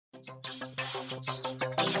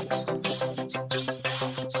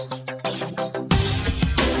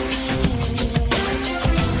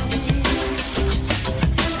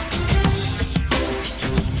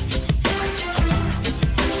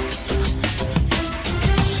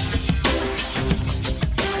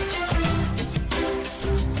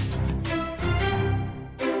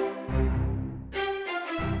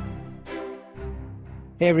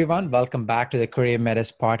Hey everyone, welcome back to the Career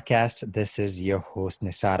Matters podcast. This is your host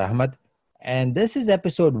Nisar Ahmed, and this is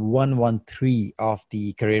episode 113 of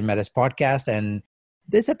the Career Matters podcast. And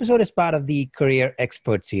this episode is part of the Career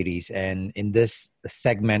Expert series. And in this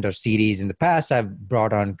segment or series in the past, I've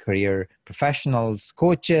brought on career professionals,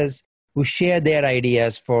 coaches who share their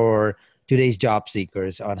ideas for today's job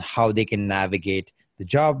seekers on how they can navigate the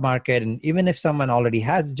job market. And even if someone already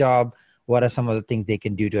has a job, what are some of the things they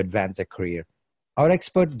can do to advance their career? Our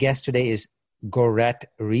expert guest today is Gorett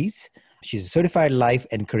Reis. She's a certified life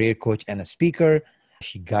and career coach and a speaker.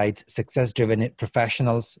 She guides success-driven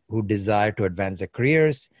professionals who desire to advance their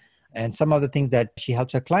careers. And some of the things that she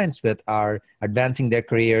helps her clients with are advancing their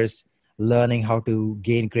careers, learning how to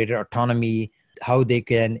gain greater autonomy, how they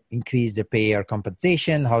can increase their pay or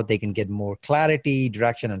compensation, how they can get more clarity,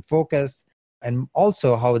 direction, and focus, and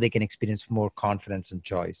also how they can experience more confidence and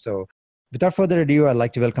joy. So without further ado, I'd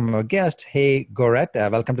like to welcome our guest. Hey, Gorett,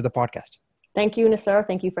 welcome to the podcast. Thank you, Nisar.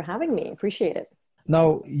 Thank you for having me. Appreciate it.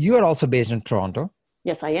 Now, you are also based in Toronto.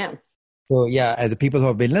 Yes, I am. So yeah, the people who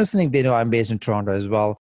have been listening, they know I'm based in Toronto as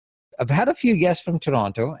well. I've had a few guests from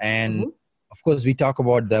Toronto, and of course, we talk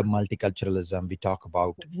about the multiculturalism. We talk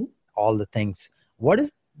about all the things. What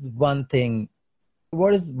is one thing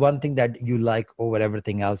that you like over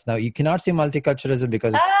everything else? Now, you cannot say multiculturalism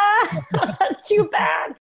because that's too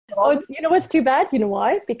bad. Oh, what's too bad? You know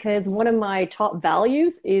why? Because one of my top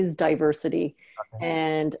values is diversity. Okay.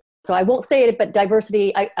 And so I won't say it, but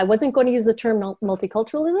diversity, I wasn't going to use the term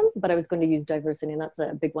multiculturalism, but I was going to use diversity, and that's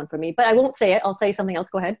a big one for me. But I won't say it. I'll say something else.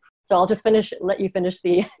 Go ahead. So I'll just let you finish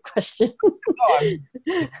the question. I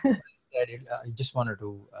just wanted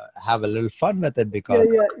to have a little fun with it because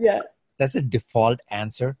that's a default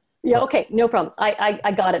answer. Yeah, okay, no problem.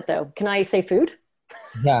 I got it though. Can I say food?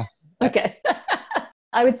 Yeah. Okay.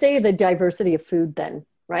 I would say the diversity of food then,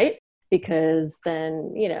 right? Because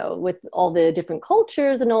then, with all the different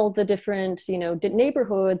cultures and all the different,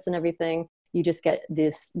 neighborhoods and everything, you just get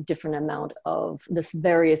this various amount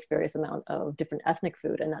of different ethnic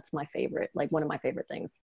food. And that's my favorite, like one of my favorite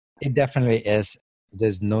things. It definitely is.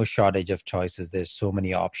 There's no shortage of choices. There's so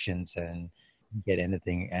many options and you get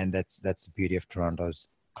anything. And that's the beauty of Toronto's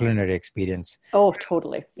culinary experience. Oh,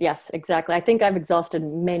 totally. Yes, exactly. I think I've exhausted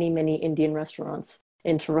many, many Indian restaurants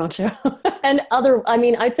in Toronto and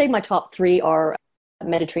I'd say my top three are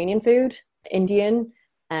Mediterranean food, Indian,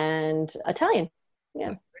 and Italian.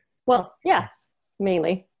 Yeah. Well, yeah,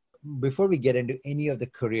 mainly. Before we get into any of the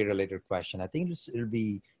career related question, I think it'll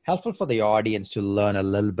be helpful for the audience to learn a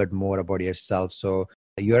little bit more about yourself. So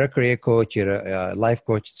you're a career coach, you're a life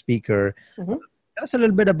coach, speaker. Tell us a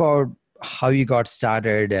little bit about how you got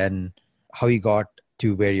started and how you got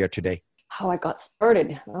to where you're today. How I got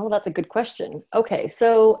started? Oh, that's a good question. Okay,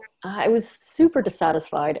 so I was super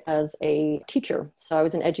dissatisfied as a teacher. So I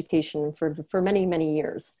was in education for many, many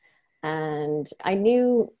years. And I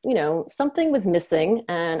knew, something was missing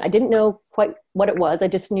and I didn't know quite what it was. I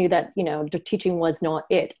just knew that, the teaching was not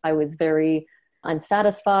it. I was very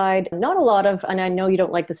unsatisfied. Not a lot of, and I know you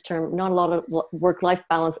don't like this term, not a lot of work-life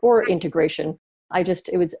balance or integration. I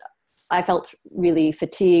felt really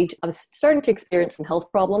fatigued. I was starting to experience some health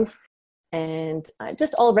problems. And I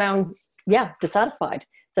just all around, dissatisfied.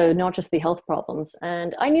 So not just the health problems.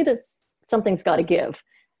 And I knew that something's got to give.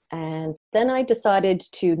 And then I decided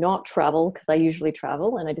to not travel because I usually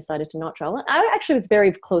travel, and I decided to not travel. I actually was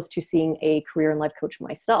very close to seeing a career and life coach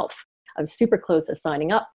myself. I was super close to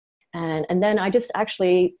signing up. And then I just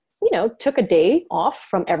actually, took a day off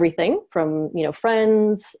from everything, from,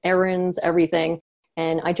 friends, errands, everything.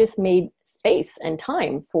 And I just made space and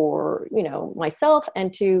time for, myself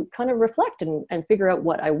and to kind of reflect and figure out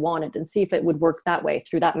what I wanted and see if it would work that way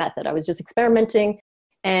through that method. I was just experimenting.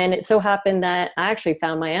 And it so happened that I actually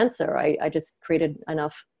found my answer. I just created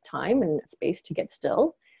enough time and space to get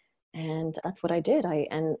still. And that's what I did.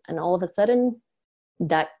 And all of a sudden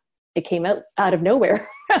that it came out of nowhere,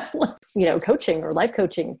 coaching or life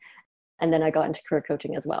coaching. And then I got into career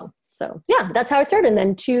coaching as well. So yeah, that's how I started. And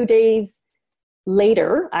then 2 days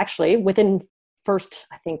later, actually, within first,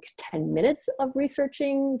 I think 10 minutes of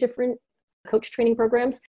researching different coach training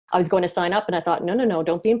programs, I was going to sign up and I thought, no,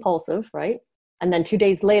 don't be impulsive, right? And then 2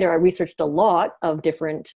 days later, I researched a lot of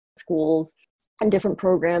different schools and different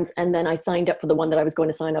programs. And then I signed up for the one that I was going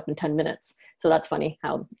to sign up in 10 minutes. So that's funny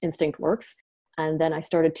how instinct works. And then I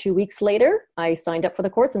started 2 weeks later. I signed up for the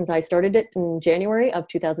course and I started it in January of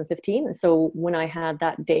 2015. And so when I had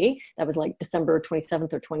that day, that was like December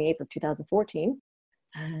 27th or 28th of 2014.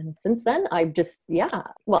 And since then, I've just,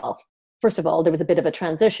 well, first of all, there was a bit of a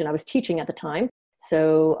transition. I was teaching at the time.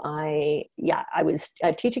 So I was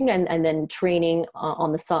teaching and then training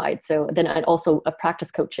on the side. So then I'd also a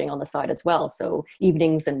practice coaching on the side as well. So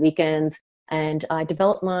evenings and weekends. And I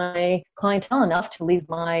developed my clientele enough to leave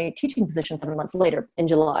my teaching position 7 months later in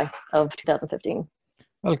July of 2015.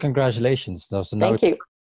 Well, congratulations. So now Thank you.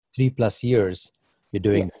 3+ years you're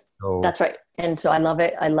doing. Yes, that's right. And so I love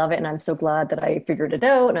it. And I'm so glad that I figured it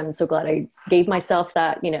out. And I'm so glad I gave myself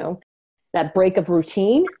that, that break of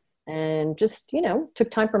routine and just,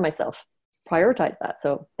 took time for myself, prioritize that.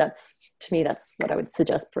 So that's what I would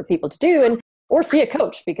suggest for people to do or see a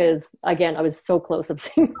coach, because again, I was so close of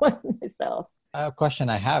seeing one myself. A question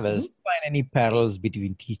I have is, do you find any parallels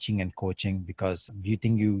between teaching and coaching? Because do you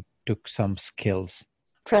think you took some skills?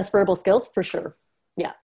 Transferable skills, for sure.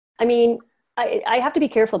 Yeah. I mean, I have to be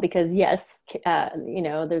careful because yes,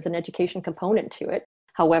 there's an education component to it.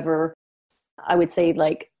 However, I would say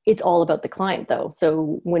it's all about the client though.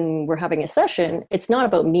 So when we're having a session, it's not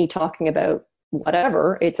about me talking about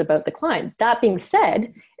whatever, it's about the client. That being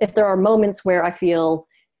said, if there are moments where I feel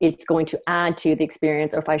it's going to add to the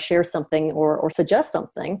experience, or if I share something or suggest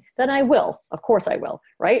something, then I will. Of course I will,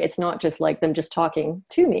 right? It's not just like them just talking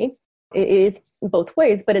to me. It is both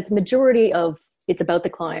ways, but it's about the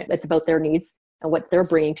client. It's about their needs and what they're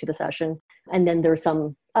bringing to the session. And then there's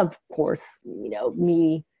some, of course,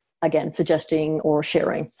 me, again, suggesting or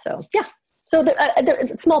sharing. So yeah, so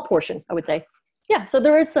there's a small portion, I would say. Yeah, so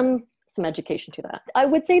there is some education to that. I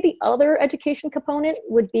would say the other education component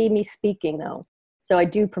would be me speaking though. So I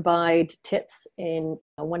do provide tips in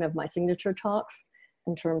one of my signature talks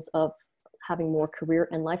in terms of having more career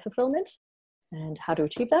and life fulfillment and how to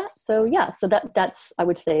achieve that. So yeah, so that's, I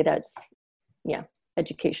would say that's,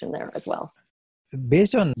 education there as well.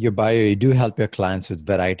 Based on your bio, you do help your clients with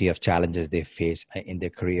variety of challenges they face in their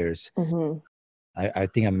careers. Mm-hmm. I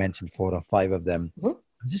think I mentioned 4 or 5 of them. Mm-hmm.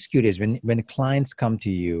 I'm just curious, when clients come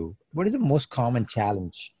to you, what is the most common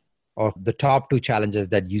challenge or the top 2 challenges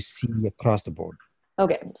that you see across the board?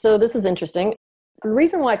 Okay, so this is interesting. The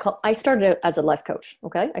reason why I started out as a life coach,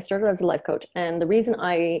 okay? I started as a life coach. And the reason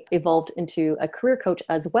I evolved into a career coach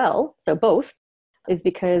as well, so both, is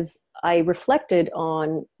because I reflected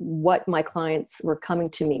on what my clients were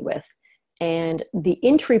coming to me with. And the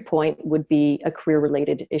entry point would be a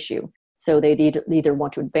career-related issue. So they'd either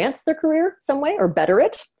want to advance their career some way or better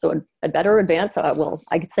it. So a better advance,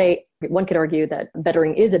 I could say, one could argue that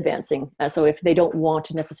bettering is advancing. So if they don't want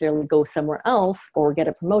to necessarily go somewhere else or get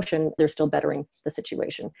a promotion, they're still bettering the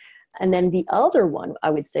situation. And then the other one,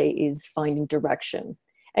 I would say, is finding direction.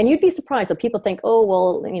 And you'd be surprised. So people think, oh,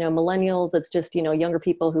 well, millennials, it's just, younger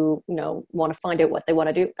people who, want to find out what they want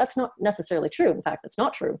to do. That's not necessarily true. In fact, that's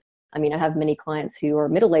not true. I mean, I have many clients who are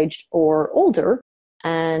middle-aged or older,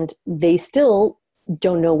 and they still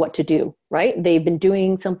don't know what to do, right? They've been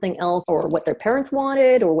doing something else or what their parents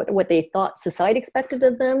wanted or what they thought society expected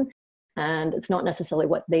of them. And it's not necessarily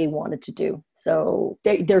what they wanted to do. So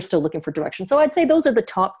they're still looking for direction. So I'd say those are the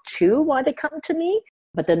top 2 why they come to me.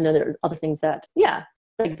 But then there's other things that,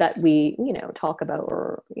 that we, talk about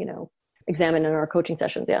or, examine in our coaching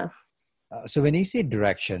sessions. Yeah. So when you say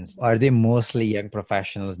directions, are they mostly young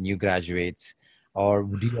professionals, new graduates, or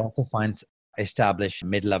do you also find established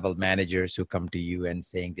mid-level managers who come to you and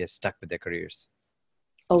saying they're stuck with their careers?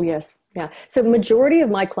 Oh, yes. Yeah. So majority of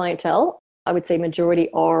my clientele, I would say majority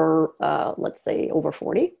are, let's say over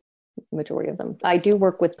 40, majority of them. I do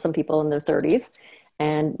work with some people in their 30s.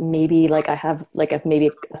 And maybe I have maybe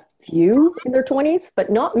a few in their 20s, but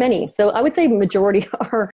not many. So I would say majority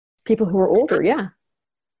are people who are older. Yeah.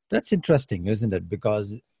 That's interesting, isn't it?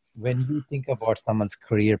 Because when you think about someone's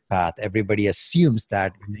career path, everybody assumes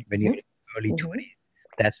that when you're in early 20s,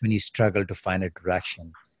 that's when you struggle to find a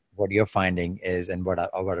direction. What you're finding is, and what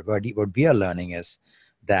we are learning is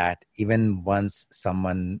that even once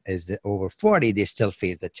someone is over 40, they still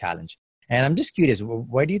face the challenge. And I'm just curious,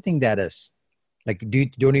 why do you think that is?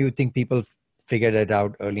 Don't you think people figured it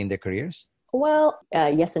out early in their careers? Well,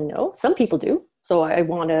 yes and no. Some people do. So I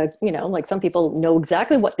want to, some people know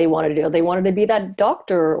exactly what they wanted to do. They wanted to be that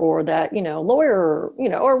doctor or that, lawyer,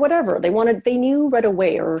 or whatever. They knew right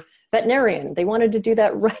away, or veterinarian. They wanted to do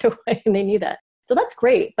that right away and they knew that. So that's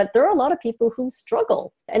great. But there are a lot of people who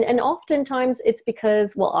struggle. And oftentimes it's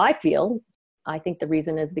because, I think the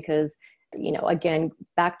reason is because, again,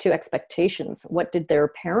 back to expectations. What did their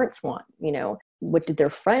parents want? what did their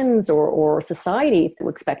friends or society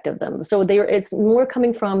expect of them? So it's more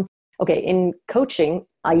coming from, okay, in coaching,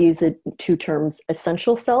 I use the two terms,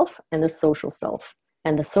 essential self and the social self.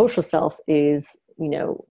 And the social self is,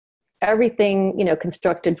 everything,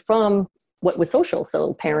 constructed from what was social.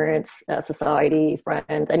 So parents, society,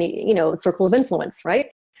 friends, any, circle of influence, right?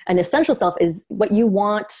 An essential self is what you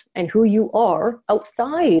want and who you are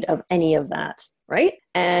outside of any of that, right?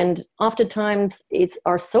 And oftentimes it's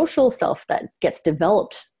our social self that gets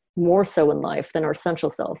developed more so in life than our essential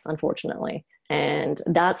selves, unfortunately. And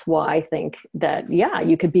that's why I think that,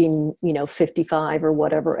 you could be, 55 or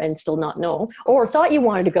whatever and still not know, or thought you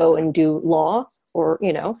wanted to go and do law or,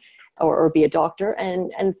 or be a doctor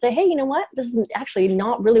and say, hey, you know what? This is actually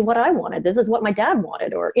not really what I wanted. This is what my dad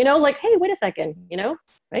wanted. Or, like, hey, wait a second,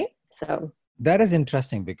 right? So that is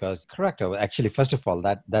interesting because correct. Actually, first of all,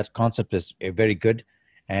 that concept is very good.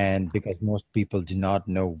 And because most people do not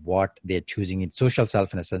know what they're choosing in social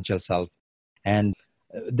self and essential self. And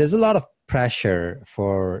there's a lot of pressure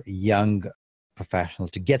for young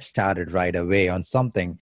professionals to get started right away on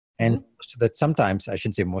something. And that sometimes, I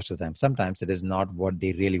shouldn't say most of the time, sometimes it is not what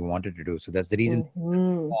they really wanted to do. So that's the reason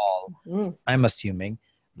I'm assuming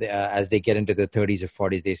as they get into the 30s or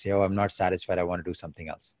 40s, they say, oh, I'm not satisfied. I want to do something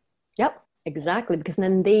else. Yep, exactly. Because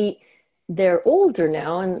then they're older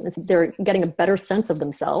now and they're getting a better sense of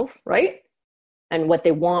themselves, right? And what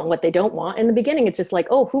they want, what they don't want. In the beginning, it's just like,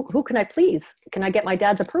 oh, who can I please? Can I get my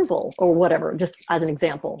dad's approval or whatever, just as an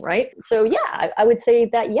example, right? So I would say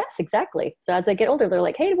that, yes, exactly. So as they get older, they're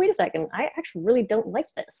like, hey, wait a second, I actually really don't like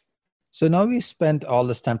this. So now we spent all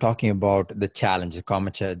this time talking about the challenge,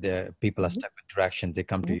 the people are stuck with directions, they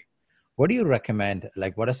come to you. What do you recommend?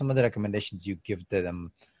 Like, what are some of the recommendations you give to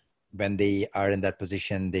them when they are in that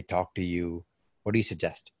position, they talk to you? What do you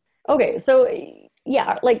suggest? Okay, so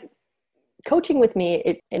like coaching with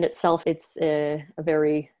me in itself, it's a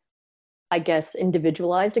very, I guess,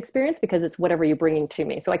 individualized experience because it's whatever you're bringing to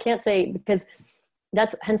me. So I can't say, because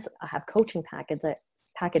hence I have coaching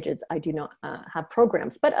packages. I do not have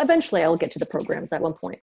programs, but eventually I'll get to the programs at one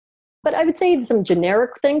point. But I would say some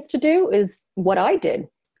generic things to do is what I did.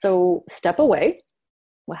 So step away,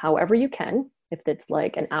 however you can. If it's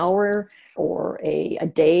like an hour or a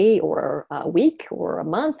day or a week or a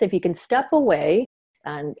month, if you can step away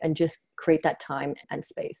and just create that time and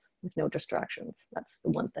space with no distractions. That's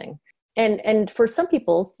the one thing. And for some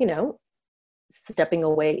people, stepping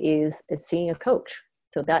away is seeing a coach.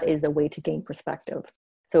 So that is a way to gain perspective.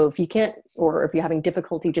 So if you can't, or if you're having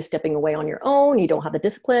difficulty just stepping away on your own, you don't have the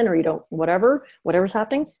discipline or you don't, whatever's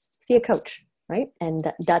happening, see a coach, right?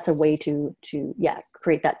 And that's a way to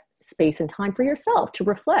create that space and time for yourself to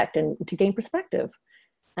reflect and to gain perspective.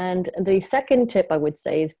 And the second tip I would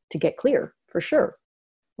say is to get clear, for sure,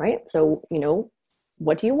 right? So,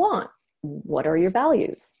 what do you want? What are your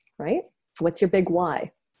values, right? What's your big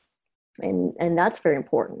why? And that's very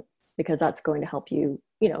important because that's going to help you,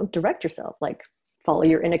 direct yourself, like follow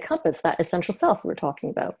your inner compass, that essential self we're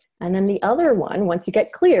talking about. And then the other one, once you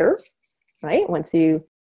get clear, right? Once you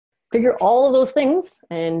figure all of those things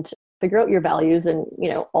and figure out your values and,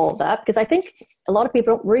 all of that, because I think a lot of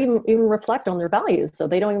people don't even reflect on their values. So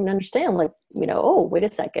they don't even understand, like, oh, wait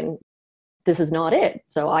a second, this is not it.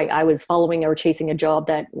 So I was following or chasing a job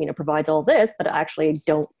that, provides all this, but I actually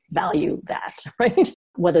don't value that, right?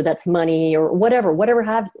 Whether that's money or whatever,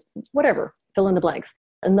 fill in the blanks.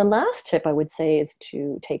 And the last tip I would say is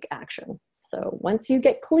to take action. So once you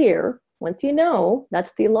get clear, once you know,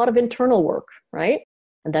 that's a lot of internal work, right?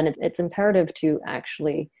 And then it's imperative to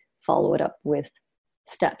actually follow it up with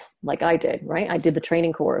steps like I did, right? I did the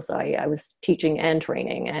training course. I was teaching and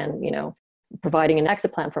training and, providing an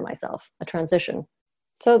exit plan for myself, a transition.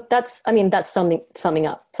 So that's summing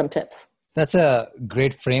up some tips. That's a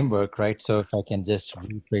great framework, right? So if I can just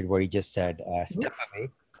reiterate what you just said, step away,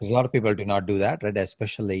 because a lot of people do not do that, right?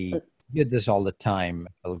 Especially you do this all the time.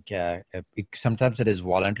 Sometimes it is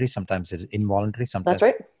voluntary, sometimes it's involuntary, sometimes that's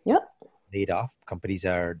right. Yep. Laid off. Companies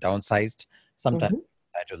are downsized. Sometimes you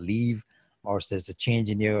have to leave, or there's a change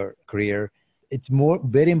in your career. It's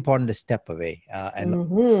very important to step away.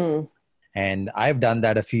 And I've done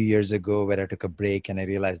that a few years ago where I took a break and I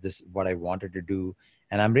realized this is what I wanted to do.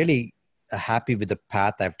 And I'm really happy with the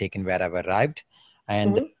path I've taken where I've arrived.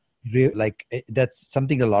 And that's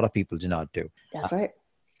something a lot of people do not do. That's right.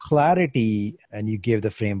 Clarity, and you gave the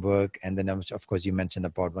framework. And then of course you mentioned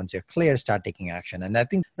about once you're clear, start taking action. And I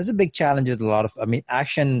think that's a big challenge with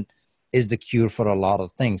action is the cure for a lot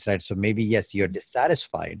of things, right? So maybe, yes, you're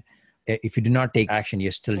dissatisfied. If you do not take action,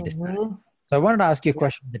 you're still dissatisfied. So I wanted to ask you a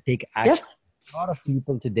question to take action. Yes. A lot of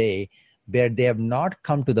people today, where they have not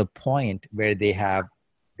come to the point where they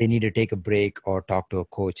they need to take a break or talk to a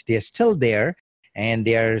coach. They're still there and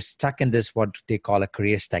they are stuck in this, what they call a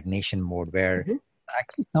career stagnation mode, where Mm-hmm.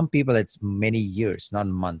 actually some people it's many years, not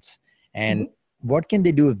months. And Mm-hmm. what can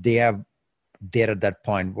they do if they have there at that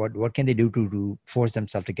point? What can they do to force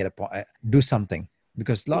themselves to do something?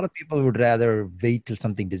 Because a lot of people would rather wait till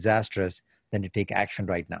something disastrous than to take action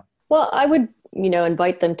right now. Well, I would,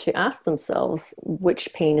 invite them to ask themselves which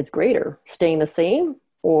pain is greater, staying the same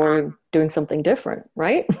or doing something different,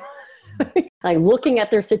 right? Like looking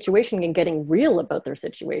at their situation and getting real about their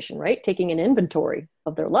situation, right? Taking an inventory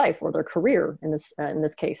of their life or their career in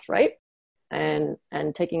this case, right? And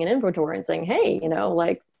taking an inventory and saying, hey,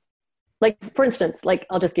 like for instance, like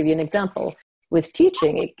I'll just give you an example. With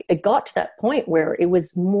teaching, it got to that point where it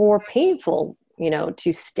was more painful,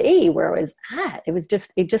 to stay where I was at.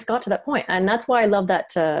 It just got to that point. And that's why I love that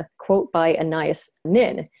quote by Anais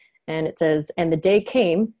Nin. And it says, and the day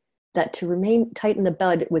came that to remain tight in the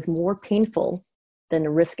bud was more painful than the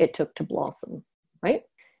risk it took to blossom, right?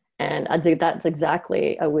 And I'd say that's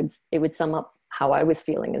exactly, it would sum up how I was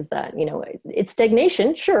feeling, is that, it's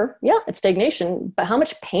stagnation. Sure. Yeah, it's stagnation, but how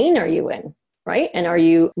much pain are you in, right? And are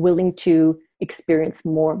you willing to experience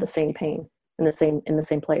more of the same pain in the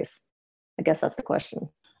same place? I guess that's the question.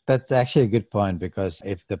 That's actually a good point, because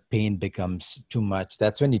if the pain becomes too much,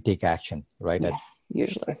 that's when you take action, right? Yes,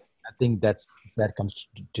 usually. I think that comes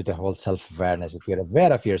to the whole self-awareness. If you're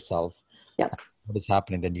aware of yourself, Yeah. what is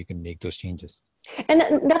happening, then you can make those changes.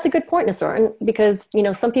 And that's a good point, Nasar. And because,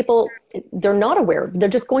 some people, they're not aware. They're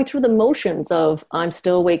just going through the motions of, I'm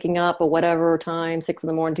still waking up at whatever time, 6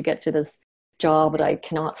 a.m. to get to this job that I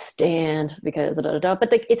cannot stand because da, da, da.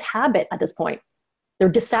 But it's habit at this point. Their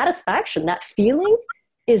dissatisfaction, that feeling,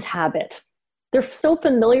 is habit. They're so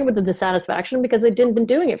familiar with the dissatisfaction because they've been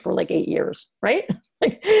doing it for like 8 years, right?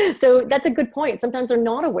 So that's a good point. Sometimes they're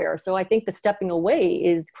not aware. So I think the stepping away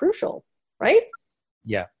is crucial, right?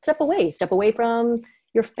 Yeah. Step away from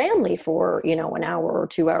your family for, an hour or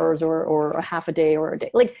 2 hours or a half a day or a day.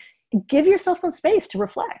 Like, give yourself some space to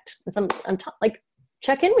reflect. Like,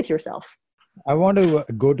 check in with yourself. I want to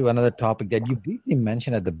go to another topic that you briefly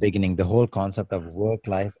mentioned at the beginning, the whole concept of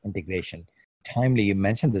work-life integration. Timely, you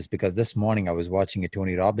mentioned this because this morning I was watching a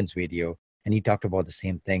Tony Robbins video and he talked about the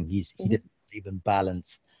same thing. He didn't believe in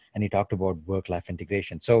balance, and he talked about work-life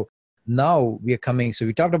integration. So now so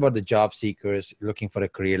we talked about the job seekers looking for a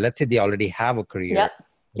career. Let's say they already have a career.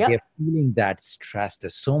 Yep. They're feeling that stress.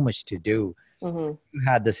 There's so much to do. Mm-hmm. You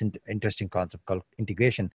had this interesting concept called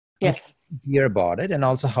integration. Yes. Hear about it, and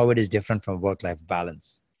also how it is different from work-life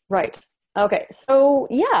balance. Right. Okay. So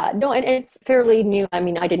yeah, no, and it's fairly new. I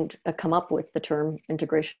mean, I didn't come up with the term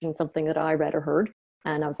integration, something that I read or heard.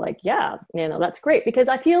 And I was like, yeah, that's great, because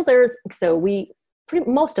I feel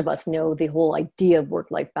most of us know the whole idea of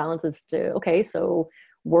work-life balance is so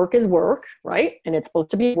work is work, right? And it's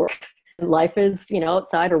supposed to be work. Life is,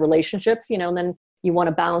 outside, or relationships, and then you want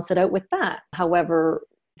to balance it out with that. However,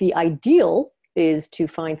 the ideal is to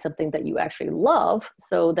find something that you actually love,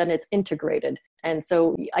 so then it's integrated. And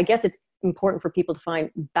so I guess it's important for people to find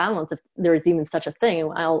balance, if there is even such a thing.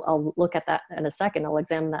 I'll look at that in a second. I'll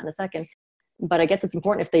examine that in a second. But I guess it's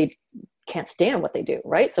important if they can't stand what they do,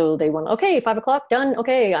 right? So they want, 5 o'clock, done.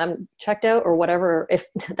 Okay, I'm checked out, or whatever, if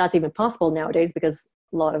that's even possible nowadays, because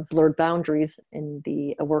a lot of blurred boundaries in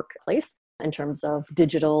the workplace in terms of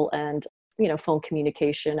digital and, phone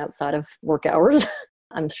communication outside of work hours.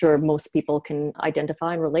 I'm sure most people can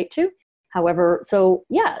identify and relate to. However, so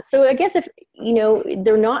I guess if,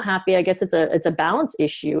 they're not happy, I guess it's a balance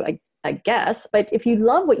issue, I guess. But if you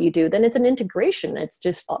love what you do, then it's an integration. It's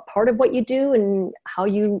just a part of what you do and how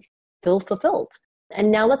you feel fulfilled.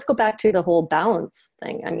 And now let's go back to the whole balance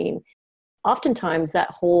thing. I mean, oftentimes that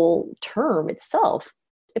whole term itself,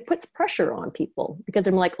 it puts pressure on people, because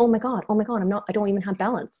they're like, oh my God, I don't even have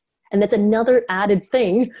balance. And that's another added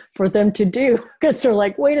thing for them to do, because they're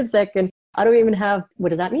like, wait a second, I don't even have, what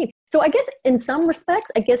does that mean? So I guess in some respects,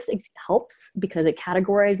 I guess it helps because it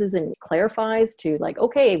categorizes and clarifies to like,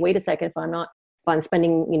 okay, wait a second, if I'm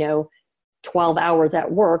spending, 12 hours at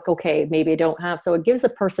work, okay, maybe I don't have. So it gives a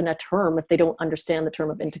person a term if they don't understand the term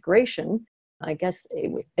of integration. I guess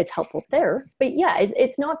it's helpful there. But yeah,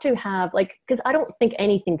 it's not to have because I don't think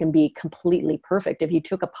anything can be completely perfect. If you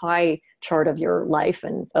took a pie chart of your life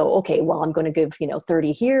and, I'm going to give,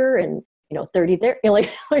 30 here and, 30 there, and,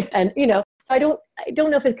 so I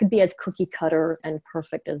don't know if it could be as cookie cutter and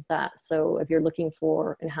perfect as that. So if you're looking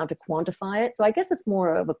for and how to quantify it, so I guess it's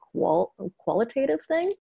more of a qualitative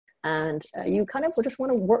thing. And you kind of just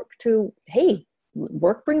want to work to, hey,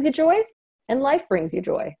 work brings you joy and life brings you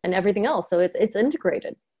joy and everything else. So it's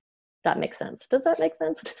integrated. that makes sense. Does that make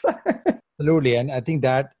sense? Absolutely. And I think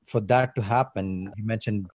that for that to happen, you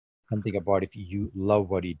mentioned something about if you love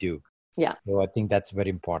what you do. Yeah. So I think that's very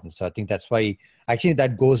important. So I think that's why actually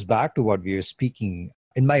that goes back to what we were speaking,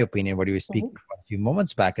 in my opinion, what you were speaking about a few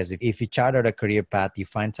moments back, as if you chart out a career path, you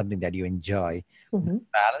find something that you enjoy,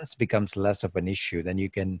 balance becomes less of an issue. Then you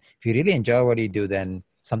can, if you really enjoy what you do, then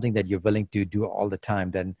something that you're willing to do all the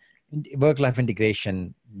time, then work-life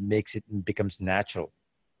integration becomes natural.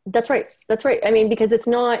 That's right. That's right. I mean, because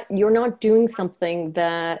you're not doing something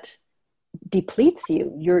that depletes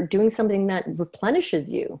you. You're doing something that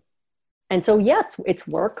replenishes you. And so, yes, it's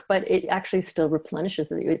work, but it actually still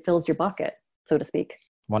replenishes you. It fills your bucket, so to speak.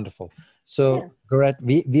 Wonderful. So, Gorett,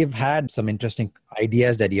 we've had some interesting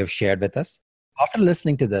ideas that you have shared with us. After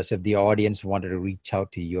listening to this, if the audience wanted to reach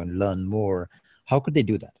out to you and learn more, how could they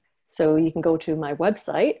do that? So you can go to my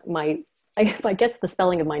website. I guess the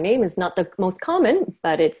spelling of my name is not the most common,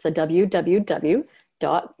 but it's a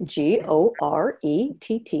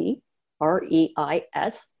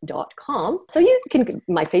www.GORETTREIS.com. So you can,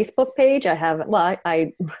 my Facebook page,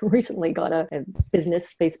 I recently got a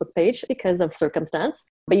business Facebook page because of circumstance,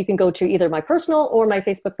 but you can go to either my personal or my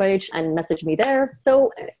Facebook page and message me there.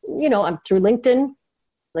 So, I'm through LinkedIn.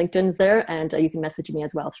 LinkedIn's there, and you can message me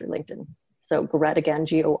as well through LinkedIn. So Gorett again,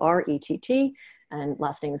 Gorett, and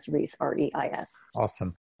last name is Reis, Reis.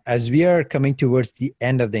 Awesome. As we are coming towards the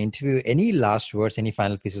end of the interview, any last words, any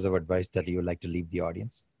final pieces of advice that you would like to leave the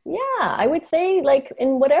audience? Yeah, I would say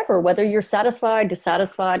in whether you're satisfied,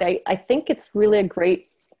 dissatisfied, I think it's really a great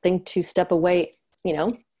thing to step away,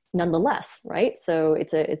 nonetheless, right? So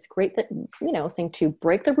it's great that, thing to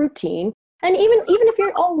break the routine. And even if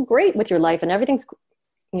you're all great with your life and everything's,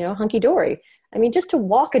 hunky-dory, I mean, just to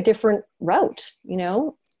walk a different route,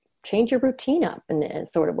 change your routine up in a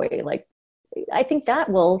sort of way. Like, I think that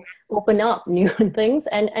will open up new things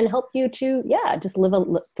and help you to, just live a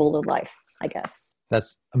fuller life, I guess.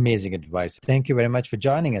 That's amazing advice. Thank you very much for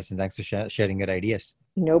joining us, and thanks for sharing your ideas.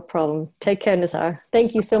 No problem. Take care, Nisar.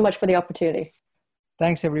 Thank you so much for the opportunity.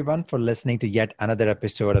 Thanks, everyone, for listening to yet another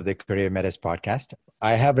episode of the Career Matters podcast.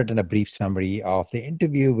 I have written a brief summary of the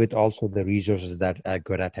interview with also the resources that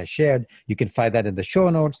Gorett has shared. You can find that in the show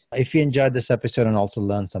notes. If you enjoyed this episode and also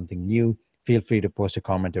learned something new, feel free to post a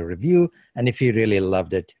comment or review. And if you really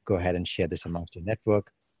loved it, go ahead and share this amongst your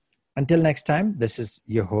network. Until next time, this is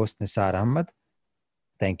your host, Nisar Ahmed.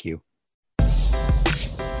 Thank you.